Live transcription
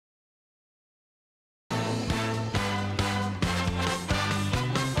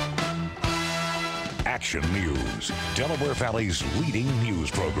Action News, Delaware Valley's leading news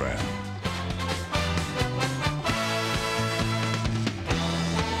program.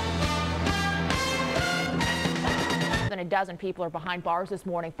 A dozen people are behind bars this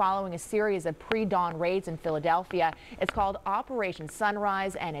morning following a series of pre-dawn raids in Philadelphia. It's called Operation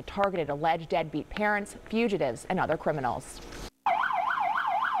Sunrise, and it targeted alleged deadbeat parents, fugitives, and other criminals.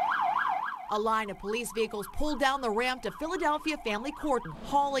 A line of police vehicles pulled down the ramp to Philadelphia Family Court,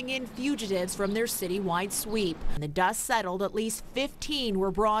 hauling in fugitives from their citywide sweep. When the dust settled, at least 15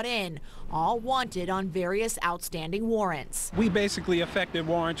 were brought in, all wanted on various outstanding warrants. We basically effected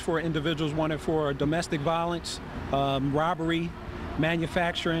warrants for individuals wanted for domestic violence, robbery,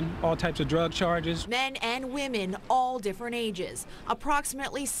 manufacturing, all types of drug charges. Men and women, all different ages.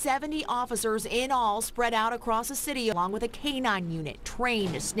 Approximately 70 officers in all spread out across the city, along with a canine unit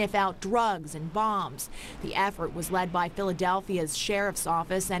trained to sniff out drugs and bombs. The effort was led by Philadelphia's Sheriff's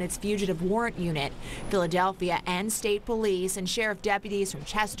Office and its Fugitive Warrant Unit. Philadelphia and state police and sheriff deputies from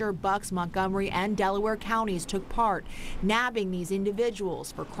Chester, Bucks, Montgomery, and Delaware counties took part, nabbing these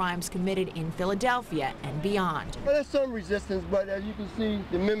individuals for crimes committed in Philadelphia and beyond. Well, there's some resistance, but as you can see,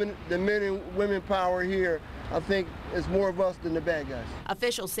 the men and women power here, I think it's more of us than the bad guys.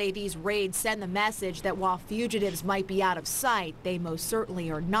 Officials say these raids send the message that while fugitives might be out of sight, they most certainly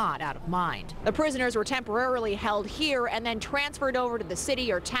are not out of mind. The prisoners were temporarily held here and then transferred over to the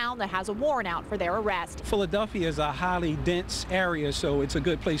city or town that has a warrant out for their arrest. Philadelphia is a highly dense area, so it's a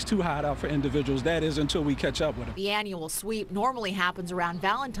good place to hide out for individuals. That is until we catch up with them. The annual sweep normally happens around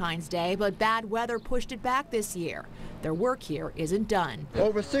Valentine's Day, but bad weather pushed it back this year. Their work here isn't done.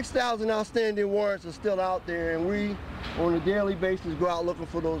 Over 6,000 outstanding warrants are still out there, and we, on a daily basis, go out looking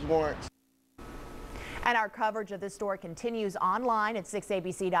for those warrants. And our coverage of this story continues online at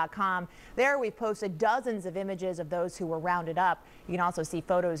 6abc.com. There we've posted dozens of images of those who were rounded up. You can also see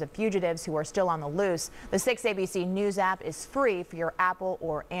photos of fugitives who are still on the loose. The 6ABC News app is free for your Apple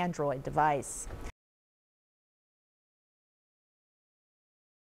or Android device.